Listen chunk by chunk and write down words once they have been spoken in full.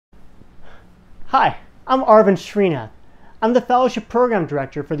Hi, I'm Arvind Srinath. I'm the Fellowship Program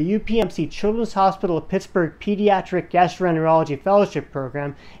Director for the UPMC Children's Hospital of Pittsburgh Pediatric Gastroenterology Fellowship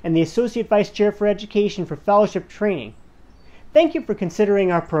Program and the Associate Vice Chair for Education for Fellowship Training. Thank you for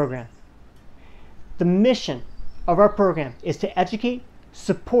considering our program. The mission of our program is to educate,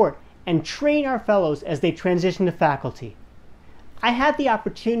 support, and train our fellows as they transition to faculty. I had the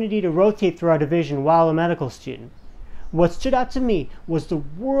opportunity to rotate through our division while a medical student. What stood out to me was the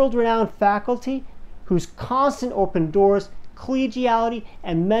world-renowned faculty whose constant open doors, collegiality,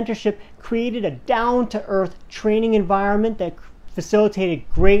 and mentorship created a down-to-earth training environment that facilitated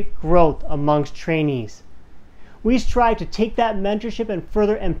great growth amongst trainees. We strive to take that mentorship and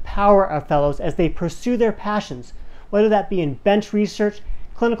further empower our fellows as they pursue their passions, whether that be in bench research,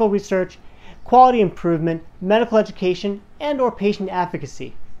 clinical research, quality improvement, medical education, and/or patient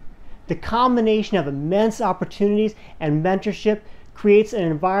advocacy. The combination of immense opportunities and mentorship creates an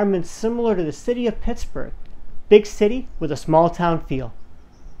environment similar to the city of Pittsburgh, big city with a small town feel.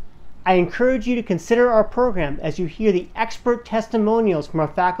 I encourage you to consider our program as you hear the expert testimonials from our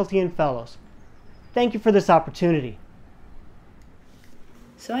faculty and fellows. Thank you for this opportunity.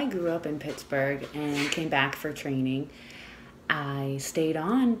 So I grew up in Pittsburgh and came back for training. I stayed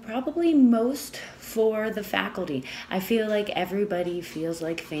on probably most for the faculty. I feel like everybody feels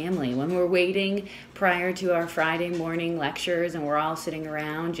like family. When we're waiting prior to our Friday morning lectures and we're all sitting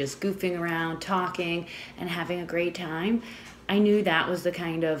around, just goofing around, talking, and having a great time, I knew that was the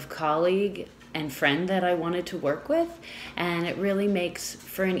kind of colleague and friend that I wanted to work with, and it really makes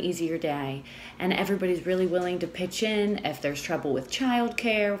for an easier day. And everybody's really willing to pitch in if there's trouble with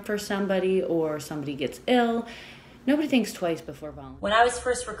childcare for somebody or somebody gets ill. Nobody thinks twice before volunteering. When I was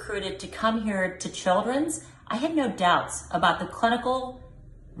first recruited to come here to Children's, I had no doubts about the clinical,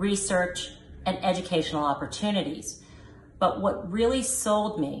 research, and educational opportunities. But what really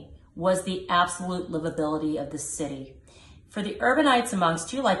sold me was the absolute livability of the city. For the urbanites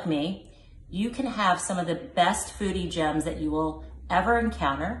amongst you like me, you can have some of the best foodie gems that you will ever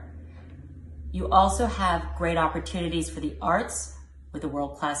encounter. You also have great opportunities for the arts with a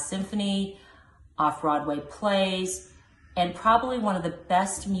world-class symphony, off-Broadway plays, and probably one of the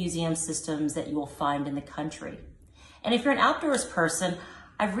best museum systems that you will find in the country. And if you're an outdoors person,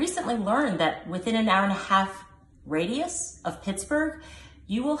 I've recently learned that within an hour and a half radius of Pittsburgh,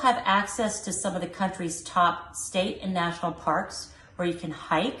 you will have access to some of the country's top state and national parks where you can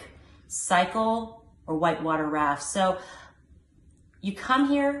hike, cycle, or whitewater raft. So you come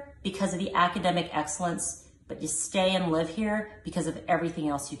here because of the academic excellence, but you stay and live here because of everything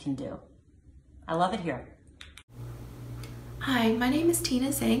else you can do. I love it here. Hi, my name is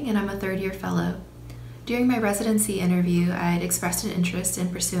Tina Singh and I'm a third-year fellow. During my residency interview, I had expressed an interest in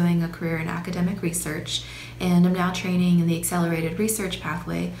pursuing a career in academic research, and I'm now training in the accelerated research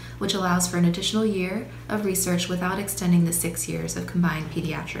pathway, which allows for an additional year of research without extending the 6 years of combined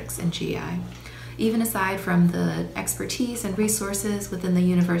pediatrics and GI. Even aside from the expertise and resources within the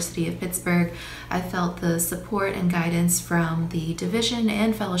University of Pittsburgh, I felt the support and guidance from the division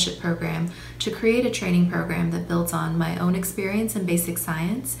and fellowship program to create a training program that builds on my own experience in basic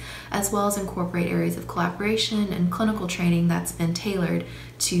science, as well as incorporate areas of collaboration and clinical training that's been tailored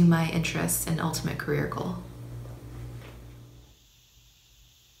to my interests and ultimate career goal.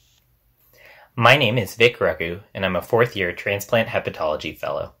 My name is Vic Raghu, and I'm a fourth-year transplant hepatology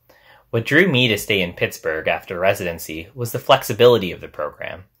fellow. What drew me to stay in Pittsburgh after residency was the flexibility of the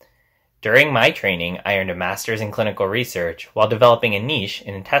program. During my training, I earned a master's in clinical research while developing a niche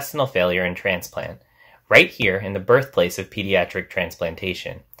in intestinal failure and transplant, right here in the birthplace of pediatric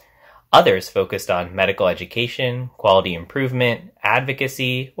transplantation. Others focused on medical education, quality improvement,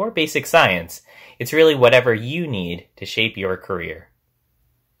 advocacy, or basic science. It's really whatever you need to shape your career.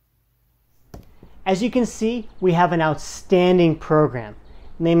 As you can see, we have an outstanding program,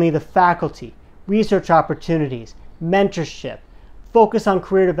 namely the faculty, research opportunities, mentorship, focus on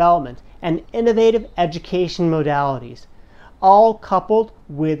career development, and innovative education modalities, all coupled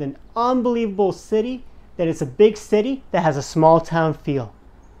with an unbelievable city that is a big city that has a small town feel.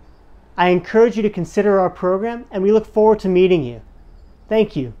 I encourage you to consider our program, and we look forward to meeting you.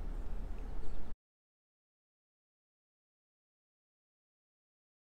 Thank you.